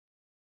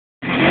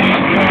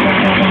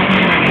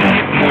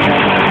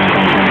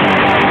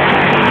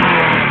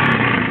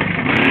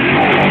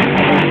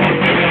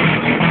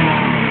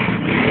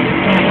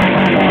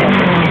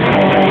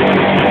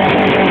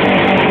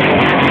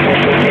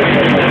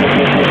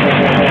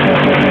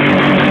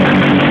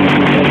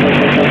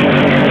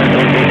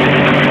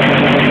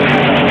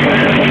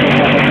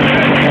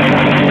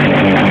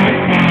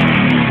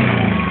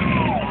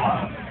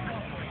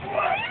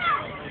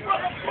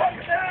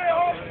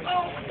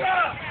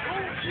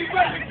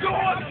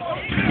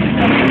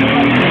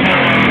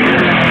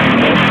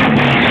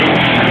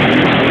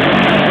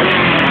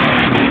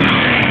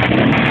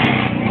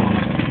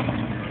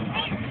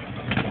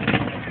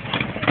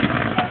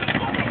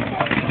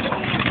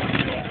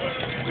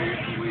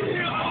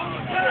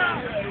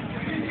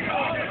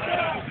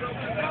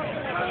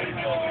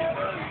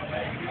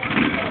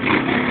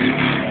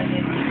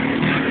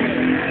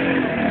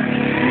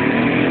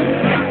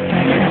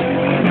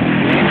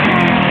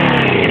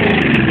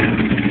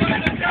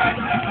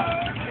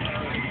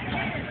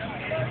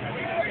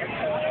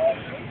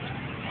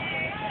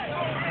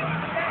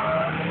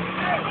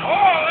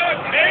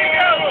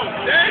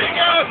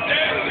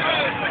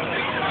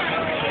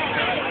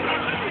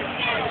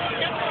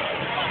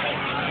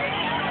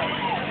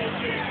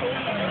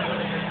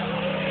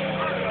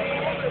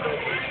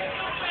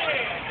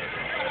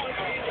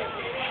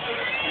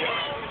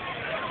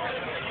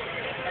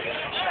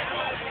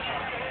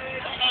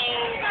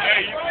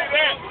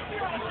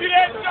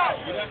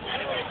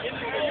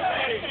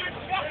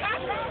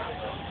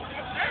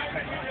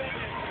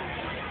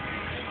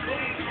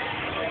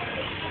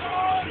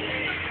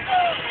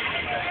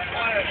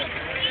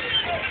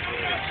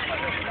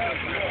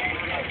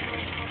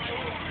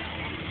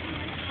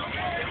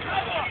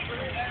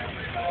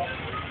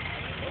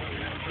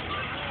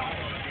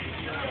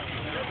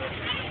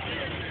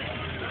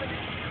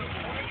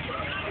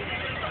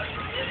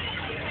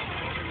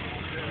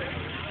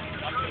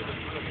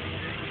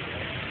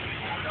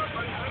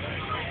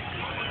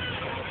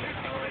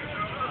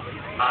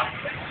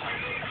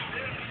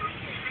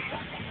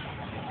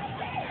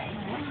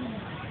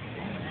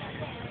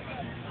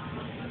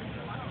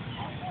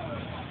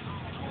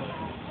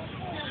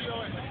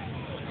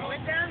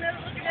Went down there to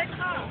look at that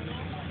car.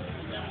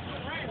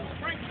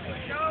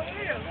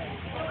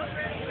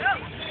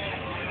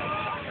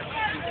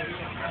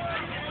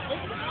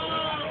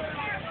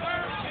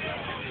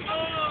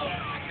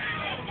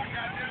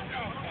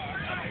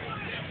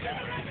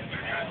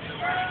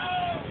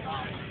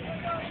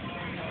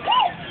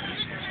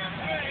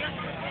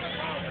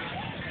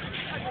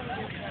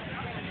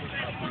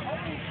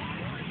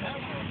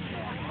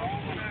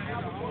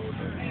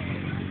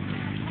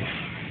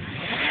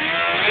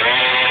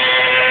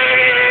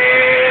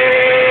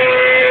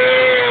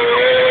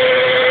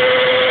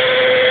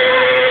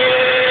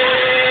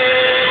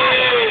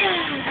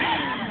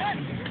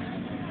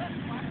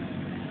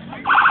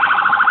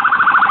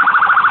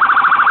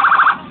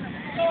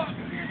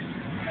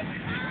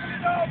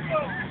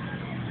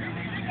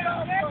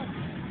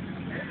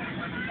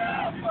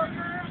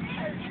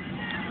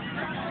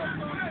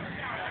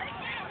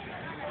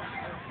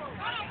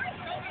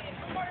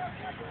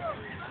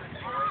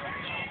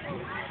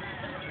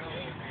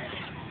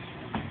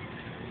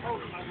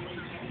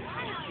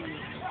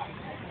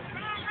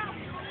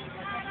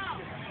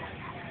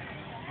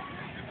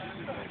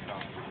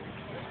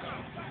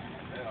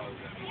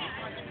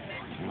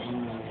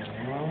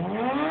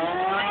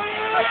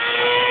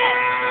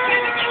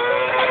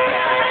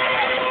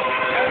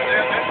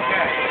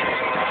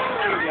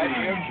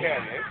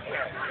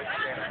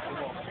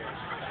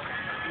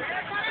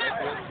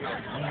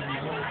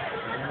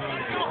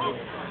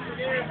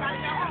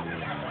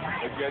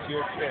 Get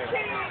your cat.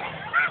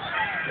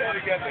 Daddy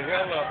got the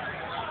hell up.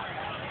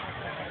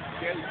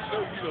 Daddy, so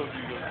you don't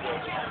do those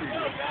stuff.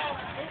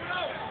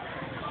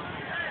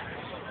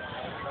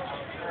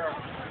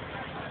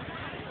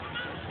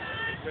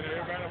 Send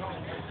everybody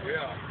home?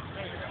 Yeah.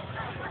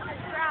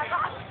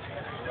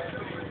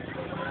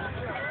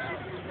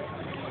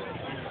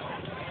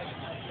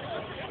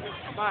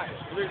 Mike,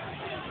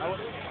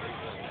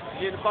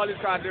 get in the police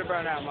car and do a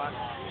burnout, Mike.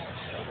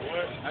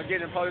 What? I'm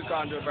getting in the police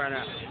car and do a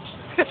burnout.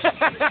 I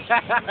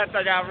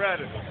think I'm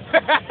ready.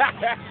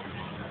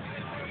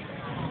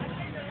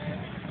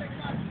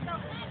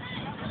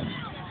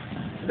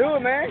 Do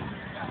it, man.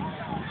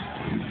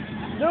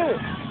 Do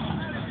it.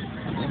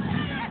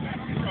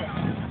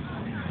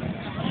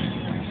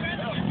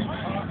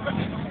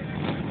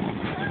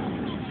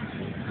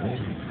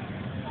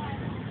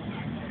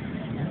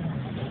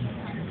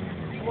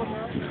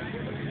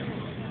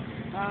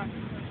 Huh?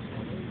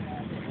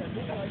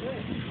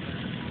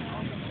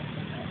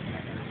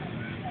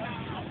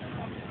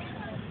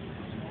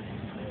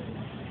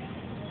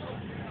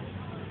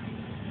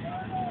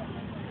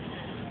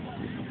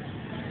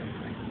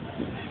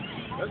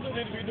 That's what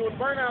they need to be doing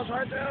burnouts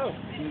right there.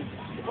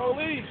 The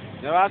police.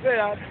 No, I said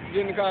I'll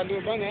get in the car and do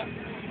a burnout.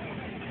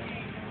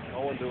 I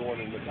want to do one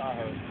in the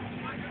Tahoe.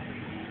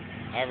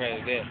 I'd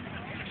rather that.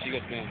 She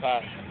gonna spend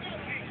 $5.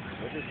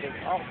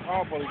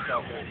 All police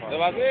cars paying That's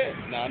what I said.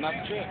 No, not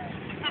the trip.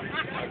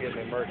 I guess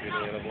they murky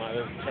then.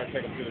 Let's try to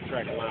take them to the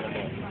track and line them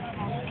up.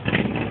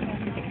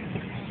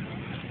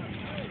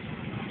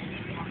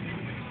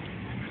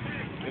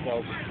 It's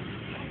open.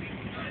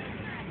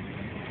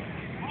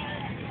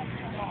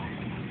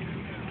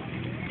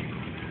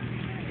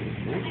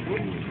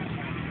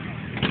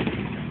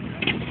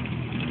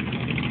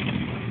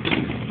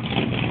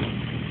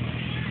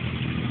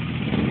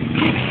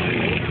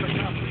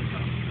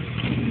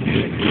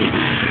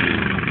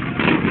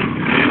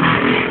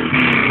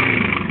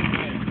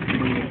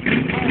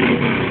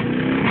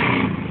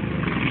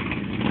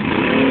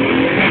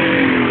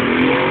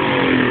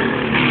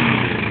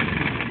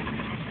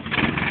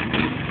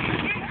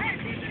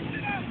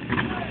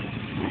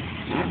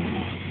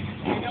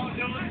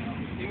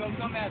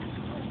 come at me.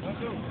 Don't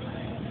do it.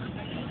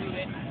 Do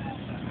that.